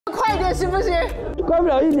快点行不行？快不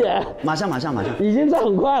了一点，马上，已经在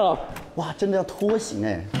很快了。哇，真的要拖行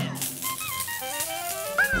哎！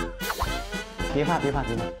别怕。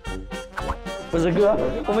不是哥，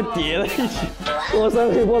我们叠了一起，我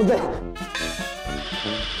身可以过背。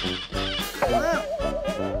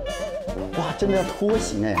哇，真的要拖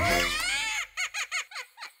行哎！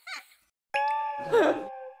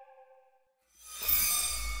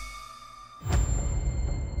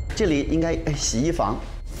这里应该洗衣房。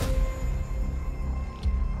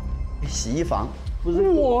洗衣房不是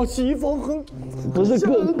我，洗衣房很不是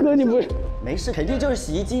哥你不是没事，肯定就是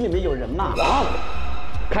洗衣机里面有人嘛。啊，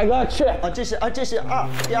凯哥去啊，这是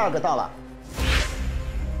第二个到了，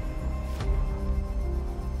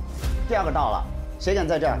第二个到了，谁敢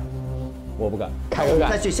在这儿？我不敢，凯哥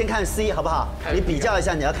敢。再去先看 C 好不好？你比较一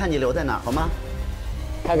下，你要看你留在哪好吗？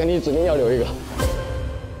凯哥，你指定要留一个。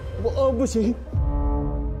我不行。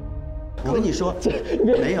我跟你说，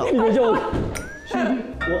没有，你别叫我。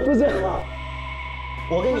不是，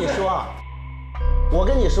我跟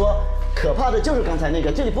你说，可怕的就是刚才那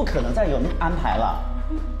个，这里不可能再有安排了，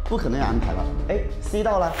不可能有安排了。哎 ，C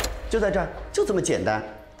到了，就在这儿，就这么简单。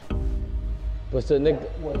不是那个，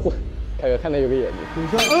凯哥看到有个眼睛。等一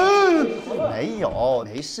下，没有，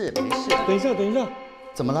没事。等一下，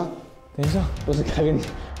怎么了？等一下，不是凯哥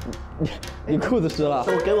你裤子湿了。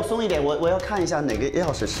给我松一点，我要看一下哪个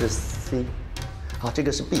钥匙是 C。好，这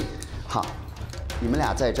个是 B。好。你们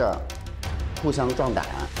俩在这儿互相壮胆，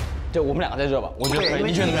就我们两个在这吧，我觉得可以。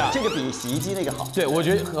你觉得怎么样？这个比洗衣机那个好。对，我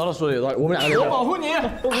觉得何老师说的有道理。我们两个我保护你。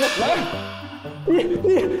来，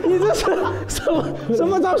你这是什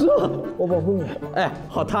么招数？我保护你。哎，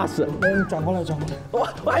好踏实。哎，你转过来。我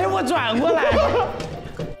转过来。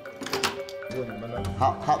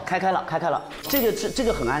好，开开了。这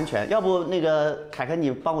个很安全，要不那个凯凯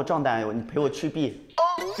你帮我壮胆，你陪我去 B。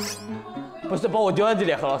不是把我丢在这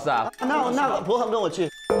里，何老师啊？那博恒跟我去。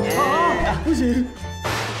不行。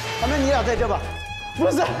好，那你俩在这吧。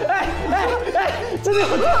不是，哎，真的有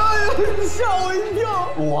你吓我一跳。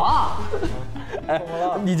我？哎，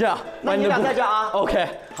你这样，那你俩在这啊 ？OK，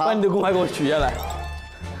 把你的公牌给我取下来。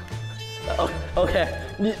OK，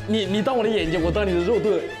 你当我的眼睛，我当你的肉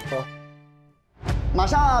盾。好。马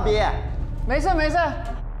上啊，比。没事。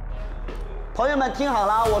朋友们听好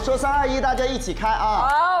了，我说3、2、1，大家一起开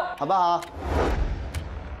啊！好不好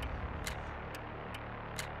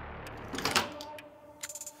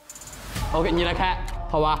？OK， 你来开，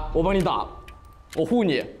好吧？我帮你挡，我护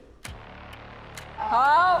你。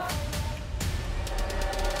好。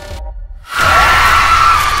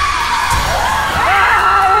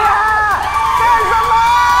干什么？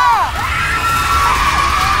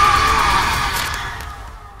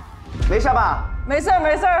没事吧？没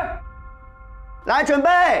事。来，准备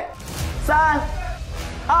，3、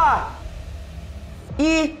2、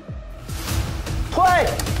1，退，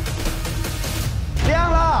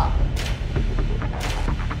亮了。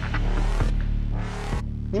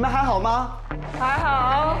你们还好吗？还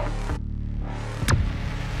好。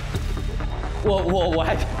我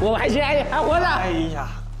还行，还活着。哎呀，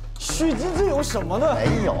虚惊这有什么的？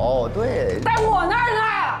没有，对。在我那儿呢。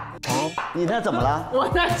你那怎么了？我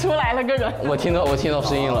那儿出来了个人。我听到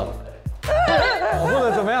声音了。保护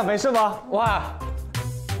的怎么样？没事吗？哇！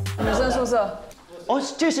女生宿舍。哦，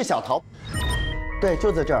这是小桃。对，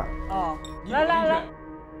就在这儿。哦，来。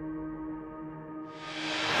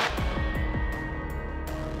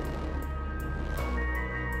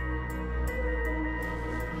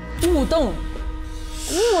误动，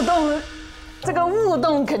这个误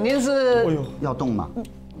动肯定是，要动吗？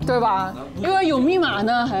对吧？因为有密码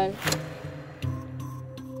呢，还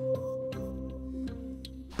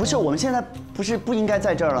不是，我们现在不应该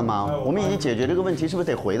在这儿了吗？我们已经解决这个问题，是不是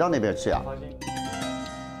得回到那边去啊？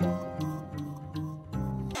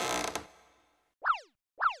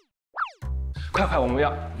快，我们要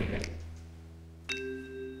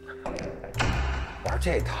玩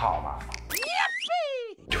这套嘛？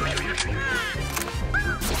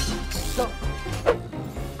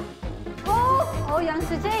哦，原来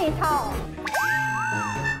是这一套。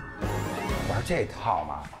玩这套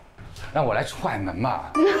嘛？让我来踹门嘛！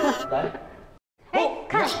来，哎，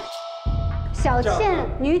看，小倩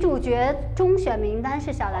女主角中选名单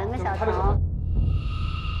是小兰跟小桃。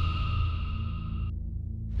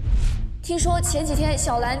听说前几天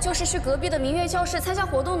小兰就是去隔壁的明月教室参加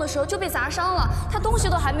活动的时候就被砸伤了，她东西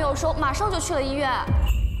都还没有收，马上就去了医院。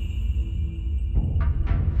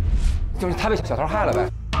就是她被小偷害了呗。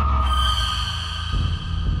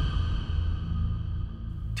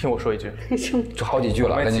听我说一句，就好几句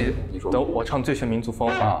了，没急，你说。等我唱《最炫民族风》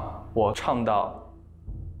啊，我唱到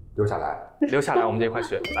留下来，留下来，我们这一块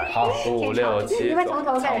学。来，好5、6、7，你们从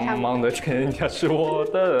头开始唱。茫茫的天涯是我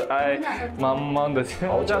的爱，茫茫的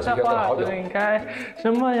天涯像花盛开，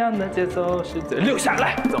什么样的节奏是最？留下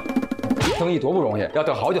来，走。等一多不容易，要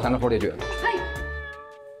等好久才能说这句。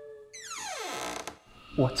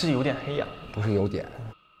我字有点黑呀。不是有点。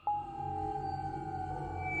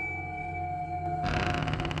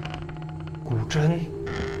古筝。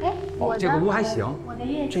哎，我这个屋还行。我的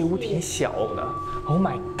乐器。这屋挺小的。Oh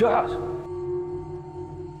my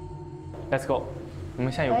god！Let's go。我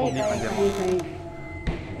们现在有蹦迪环节吗？可以。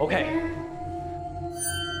OK。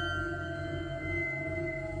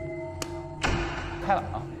开了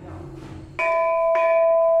啊。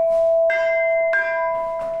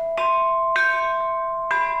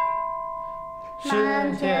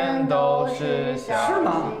满天都是小星。是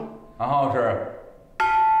吗？然后是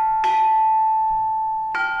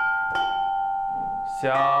小。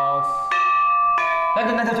那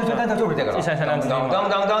就是这个了。一闪闪亮晶晶。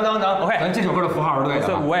当。OK，这首歌的符号是对的。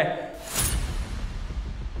是5位。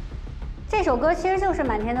这首歌其实就是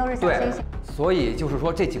满天都是小星星。所以就是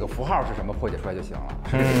说这几个符号是什么破解出来就行了。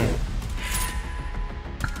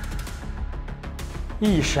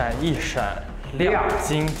一闪一闪亮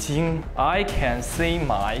晶晶 ，I can see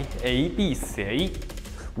my ABC。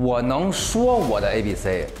我能说我的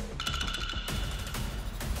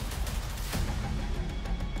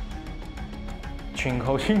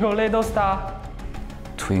ABC。Twinkle twinkle little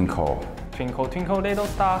star。Twinkle。Twinkle twinkle little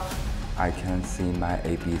star。I can see my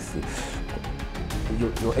ABC。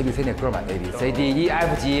有 ABC 那歌吗 ？A B C D E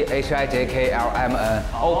F G H I J K L M N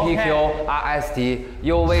O P Q R S T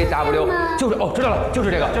U V W， 就是哦，知道了，就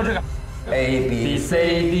是这个，就是这个。A B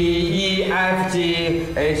C D E F G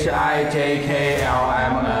H I J K L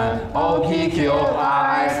M N O P Q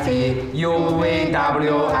R S T U V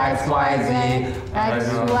W X Y Z。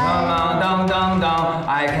当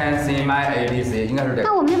I can see my A B C， 应该是这个。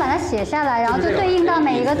那我们就把它写下来，然后就对应到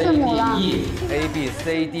每一个字母了。A B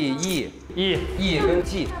C D E。E 跟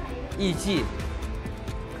G，E G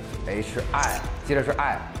H I， 接着是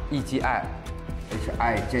I，E G I，H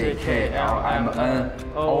I J K L M N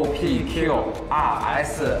O P Q R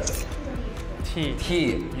S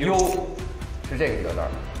T U， 是这个几个字儿。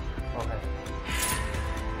OK。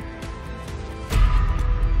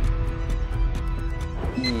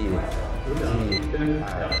E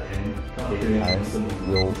G S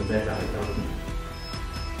U。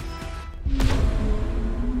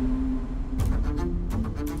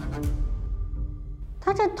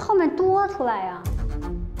它这后面多出来呀。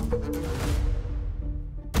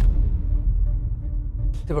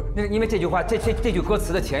这不是那因为这句话，这句歌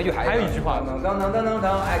词的前一句还有一句话，当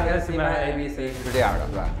I can see my A B C 是这样的，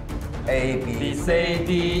对吧 ？A B C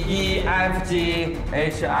D E F G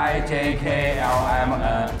H I J K L M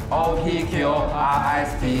N O P Q R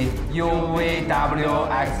S T U V W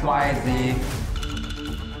X Y Z。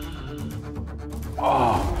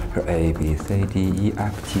哦，是 A B C D E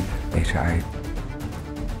F G H I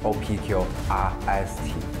O P Q R S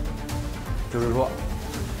T， 就是说，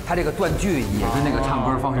它这个断句也跟那个唱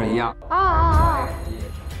歌方式一样。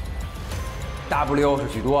W 是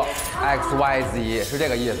许多 ，X Y Z 是这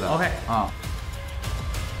个意思。OK 啊。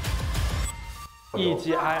E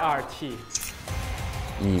G I R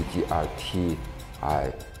T。E G R T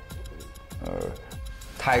I，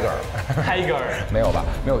 Tiger 没有吧？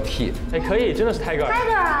没有 T。哎，可以，真的是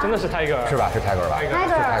Tiger。Tiger 真的是 Tiger。是吧？是 Tiger 吧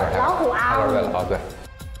 ？Tiger 老虎啊。Tiger 对了，哦对。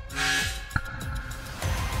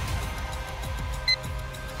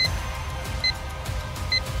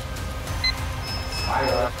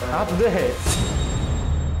啊，不对。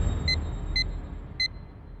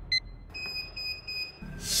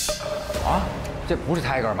啊，这不是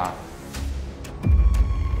Tiger 吗？